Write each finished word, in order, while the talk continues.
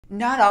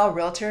Not all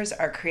realtors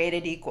are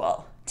created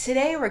equal.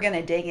 Today, we're going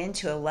to dig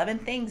into 11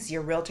 things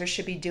your realtor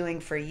should be doing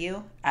for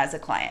you as a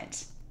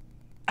client.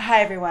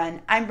 Hi,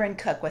 everyone. I'm Bryn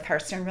with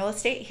Hearthstone Real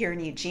Estate here in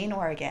Eugene,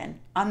 Oregon.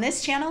 On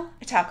this channel,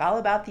 I talk all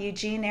about the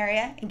Eugene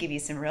area and give you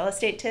some real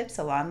estate tips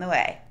along the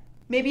way.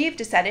 Maybe you've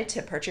decided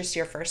to purchase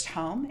your first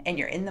home and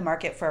you're in the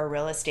market for a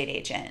real estate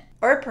agent.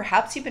 Or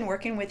perhaps you've been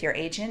working with your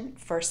agent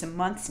for some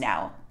months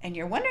now and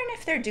you're wondering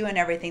if they're doing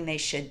everything they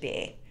should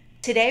be.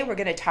 Today, we're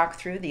going to talk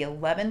through the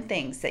 11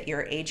 things that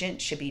your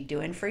agent should be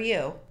doing for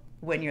you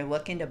when you're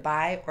looking to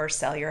buy or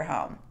sell your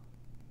home.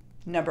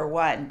 Number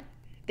 1,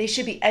 they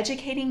should be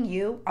educating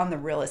you on the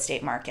real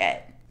estate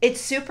market.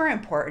 It's super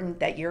important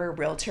that your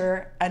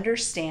realtor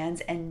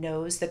understands and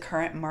knows the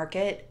current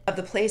market of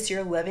the place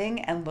you're living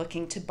and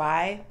looking to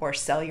buy or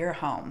sell your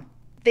home.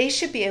 They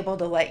should be able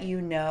to let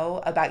you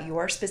know about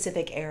your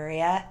specific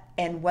area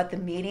and what the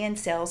median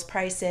sales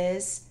price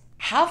is.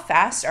 How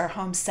fast are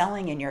homes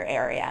selling in your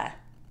area?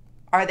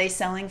 Are they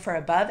selling for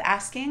above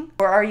asking,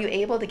 or are you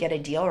able to get a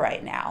deal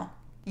right now?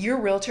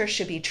 Your realtor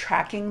should be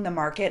tracking the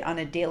market on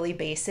a daily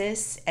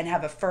basis and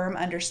have a firm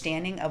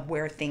understanding of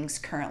where things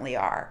currently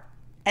are.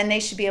 And they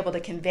should be able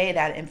to convey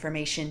that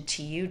information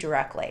to you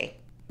directly.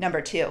 Number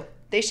 2,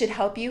 they should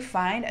help you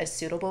find a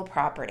suitable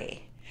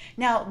property.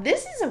 Now,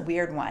 this is a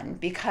weird one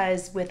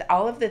because with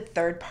all of the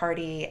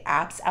third-party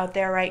apps out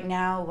there right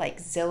now, like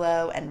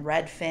Zillow and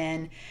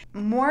Redfin,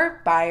 more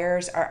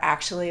buyers are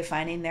actually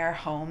finding their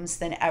homes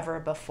than ever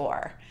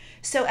before.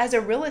 So as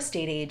a real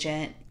estate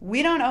agent,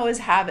 we don't always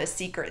have a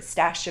secret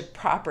stash of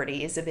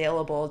properties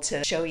available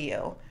to show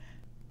you.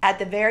 At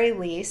the very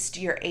least,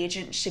 your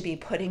agent should be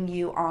putting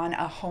you on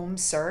a home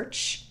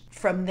search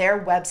from their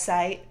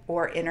website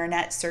or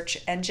internet search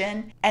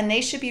engine, and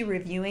they should be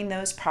reviewing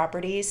those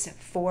properties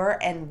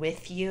for and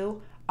with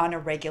you on a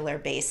regular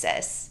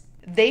basis.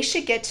 They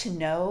should get to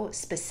know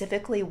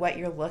specifically what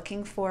you're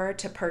looking for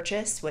to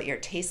purchase, what your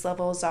taste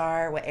levels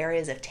are, what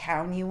areas of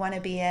town you want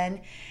to be in,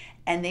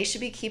 and they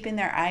should be keeping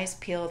their eyes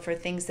peeled for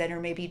things that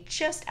are maybe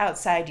just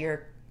outside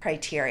your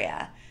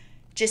criteria,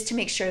 just to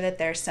make sure that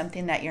there's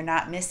something that you're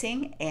not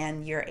missing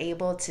and you're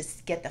able to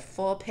get the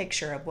full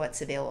picture of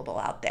what's available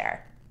out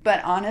there.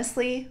 But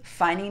honestly,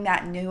 finding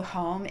that new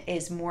home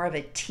is more of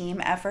a team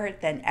effort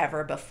than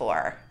ever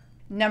before.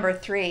 Number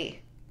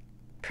 3,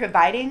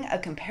 providing a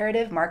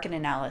comparative market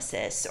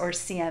analysis or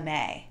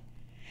CMA.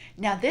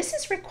 Now, this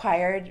is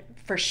required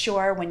for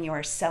sure when you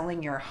are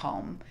selling your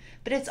home,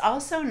 but it's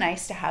also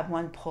nice to have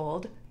one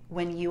pulled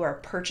when you are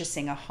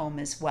purchasing a home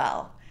as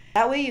well.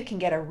 That way you can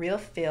get a real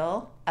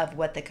feel of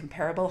what the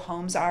comparable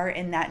homes are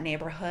in that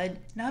neighborhood,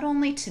 not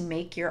only to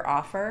make your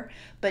offer,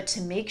 but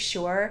to make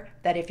sure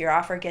that if your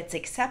offer gets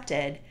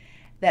accepted,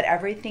 that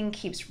everything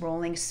keeps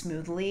rolling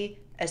smoothly,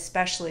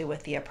 especially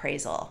with the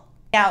appraisal.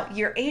 Now,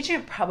 your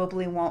agent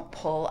probably won't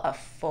pull a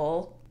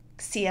full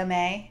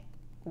CMA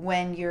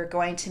when you're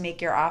going to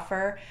make your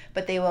offer,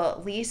 but they will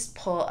at least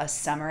pull a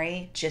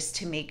summary just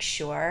to make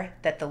sure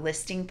that the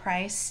listing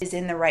price is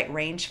in the right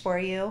range for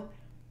you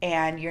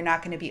and you're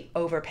not going to be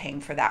overpaying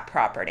for that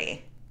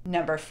property.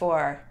 Number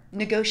 4,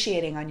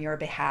 negotiating on your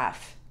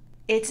behalf.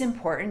 It's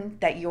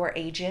important that your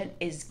agent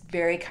is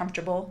very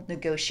comfortable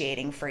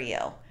negotiating for you.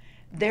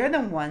 They're the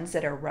ones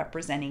that are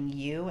representing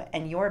you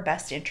and your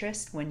best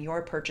interest when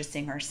you're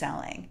purchasing or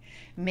selling.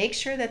 Make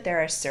sure that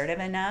they're assertive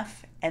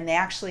enough and they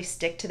actually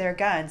stick to their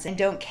guns and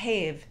don't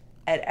cave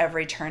at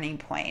every turning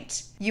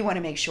point. You want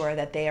to make sure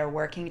that they are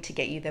working to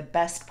get you the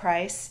best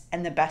price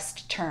and the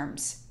best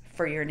terms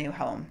for your new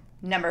home.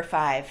 Number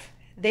 5,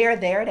 they are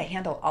there to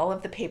handle all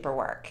of the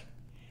paperwork.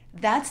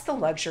 That's the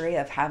luxury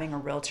of having a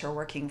realtor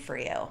working for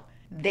you.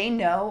 They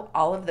know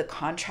all of the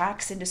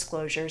contracts and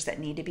disclosures that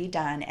need to be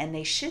done, and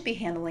they should be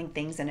handling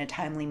things in a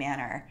timely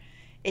manner.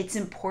 It's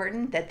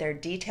important that they're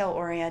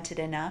detail-oriented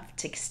enough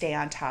to stay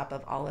on top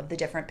of all of the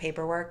different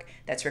paperwork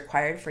that's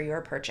required for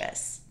your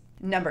purchase.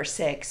 Number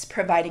 6,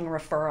 providing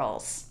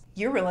referrals.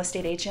 Your real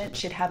estate agent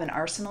should have an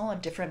arsenal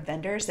of different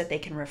vendors that they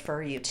can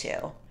refer you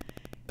to.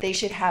 They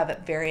should have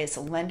various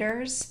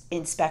lenders,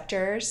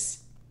 inspectors,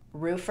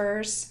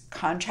 roofers,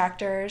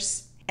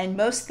 contractors, and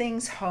most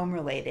things home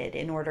related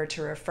in order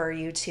to refer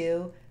you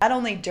to, not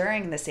only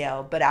during the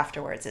sale, but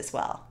afterwards as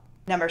well.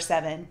 Number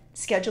 7,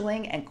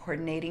 scheduling and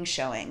coordinating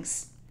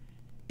showings.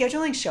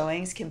 Scheduling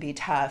showings can be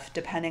tough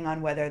depending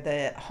on whether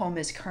the home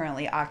is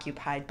currently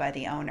occupied by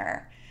the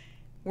owner.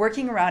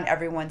 Working around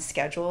everyone's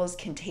schedules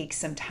can take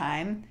some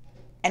time,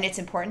 and it's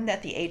important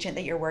that the agent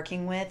that you're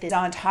working with is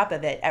on top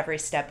of it every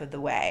step of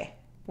the way.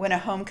 When a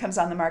home comes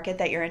on the market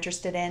that you're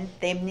interested in,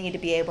 they need to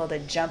be able to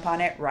jump on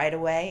it right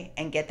away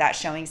and get that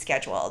showing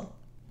scheduled.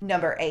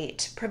 Number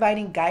 8,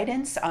 providing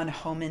guidance on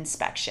home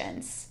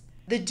inspections.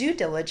 The due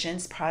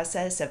diligence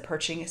process of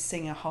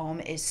purchasing a home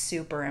is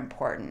super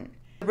important.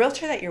 The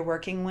realtor that you're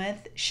working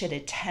with should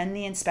attend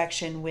the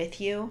inspection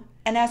with you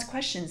and ask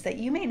questions that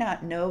you may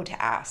not know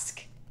to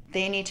ask.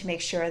 They need to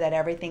make sure that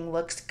everything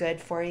looks good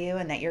for you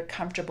and that you're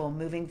comfortable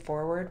moving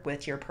forward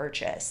with your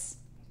purchase.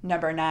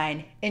 Number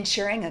 9,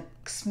 ensuring a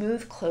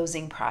smooth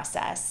closing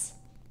process.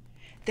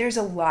 There's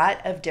a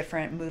lot of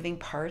different moving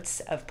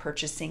parts of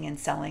purchasing and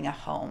selling a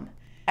home.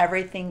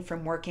 Everything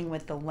from working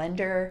with the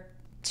lender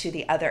to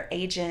the other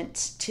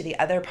agent to the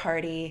other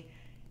party,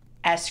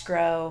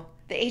 escrow.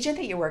 The agent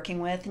that you're working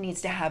with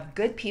needs to have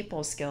good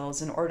people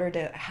skills in order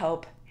to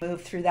help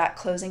move through that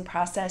closing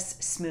process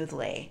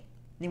smoothly.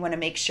 You want to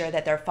make sure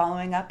that they're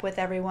following up with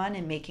everyone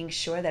and making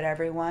sure that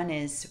everyone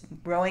is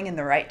rowing in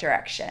the right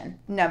direction.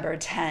 Number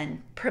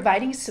 10,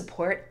 providing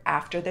support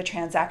after the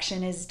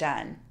transaction is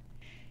done.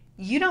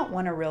 You don't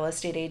want a real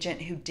estate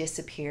agent who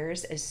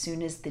disappears as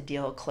soon as the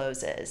deal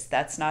closes.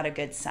 That's not a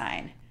good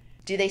sign.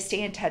 Do they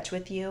stay in touch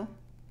with you?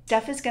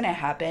 Stuff is going to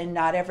happen.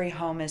 Not every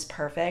home is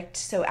perfect.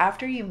 So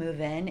after you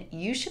move in,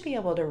 you should be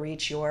able to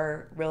reach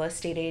your real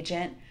estate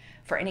agent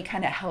for any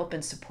kind of help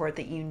and support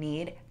that you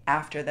need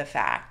after the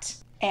fact.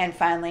 And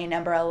finally,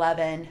 number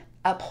 11,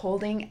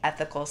 upholding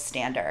ethical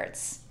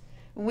standards.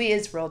 We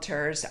as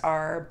realtors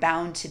are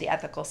bound to the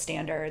ethical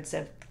standards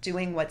of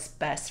doing what's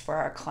best for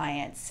our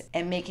clients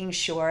and making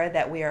sure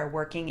that we are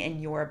working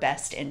in your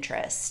best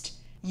interest.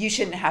 You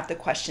shouldn't have to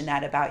question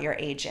that about your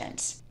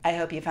agent. I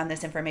hope you found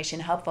this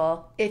information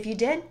helpful. If you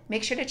did,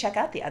 make sure to check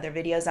out the other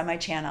videos on my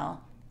channel.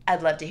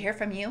 I'd love to hear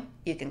from you.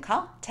 You can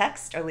call,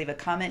 text, or leave a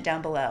comment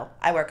down below.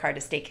 I work hard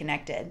to stay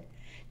connected.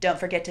 Don't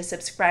forget to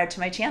subscribe to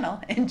my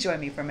channel and join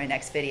me for my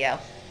next video.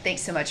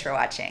 Thanks so much for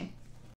watching.